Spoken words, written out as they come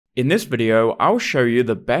In this video, I'll show you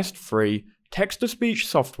the best free text-to-speech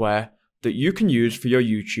software that you can use for your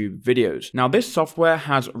YouTube videos. Now, this software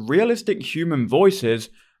has realistic human voices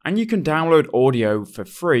and you can download audio for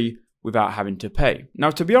free without having to pay. Now,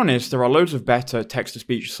 to be honest, there are loads of better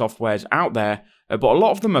text-to-speech softwares out there, but a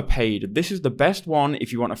lot of them are paid. This is the best one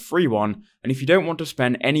if you want a free one, and if you don't want to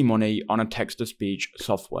spend any money on a text-to-speech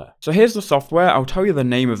software. So here's the software. I'll tell you the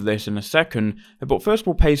name of this in a second, but first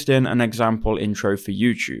we'll paste in an example intro for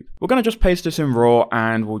YouTube. We're going to just paste this in raw,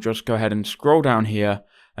 and we'll just go ahead and scroll down here,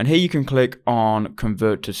 and here you can click on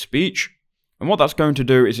Convert to Speech, and what that's going to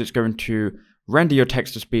do is it's going to render your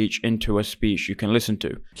text-to-speech into a speech you can listen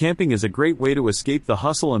to. Camping is a great way to escape the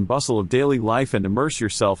hustle and bustle of daily life and immerse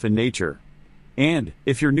yourself in nature. And,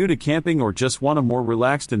 if you're new to camping or just want a more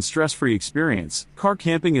relaxed and stress-free experience, car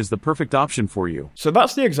camping is the perfect option for you. So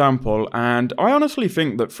that's the example, and I honestly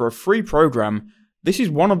think that for a free program, this is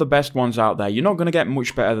one of the best ones out there. You're not going to get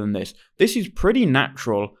much better than this. This is pretty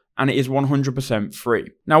natural, and it is 100% free.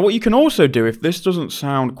 Now, what you can also do, if this doesn't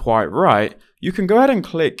sound quite right, you can go ahead and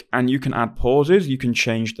click and you can add pauses, you can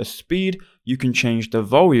change the speed, you can change the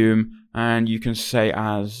volume, and you can say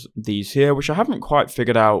as these here, which I haven't quite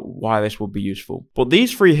figured out why this would be useful. But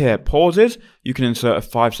these three here, pauses, you can insert a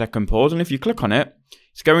 5-second pause, and if you click on it,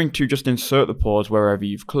 it's going to just insert the pause wherever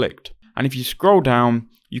you've clicked. And if you scroll down,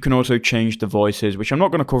 you can also change the voices, which I'm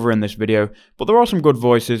not going to cover in this video, but there are some good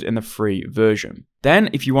voices in the free version. Then,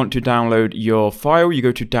 if you want to download your file, you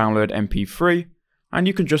go to download MP3, and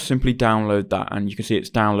you can just simply download that, and you can see it's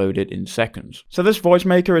downloaded in seconds. So this voice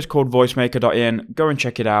maker is called voicemaker.in. Go and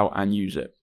check it out and use it.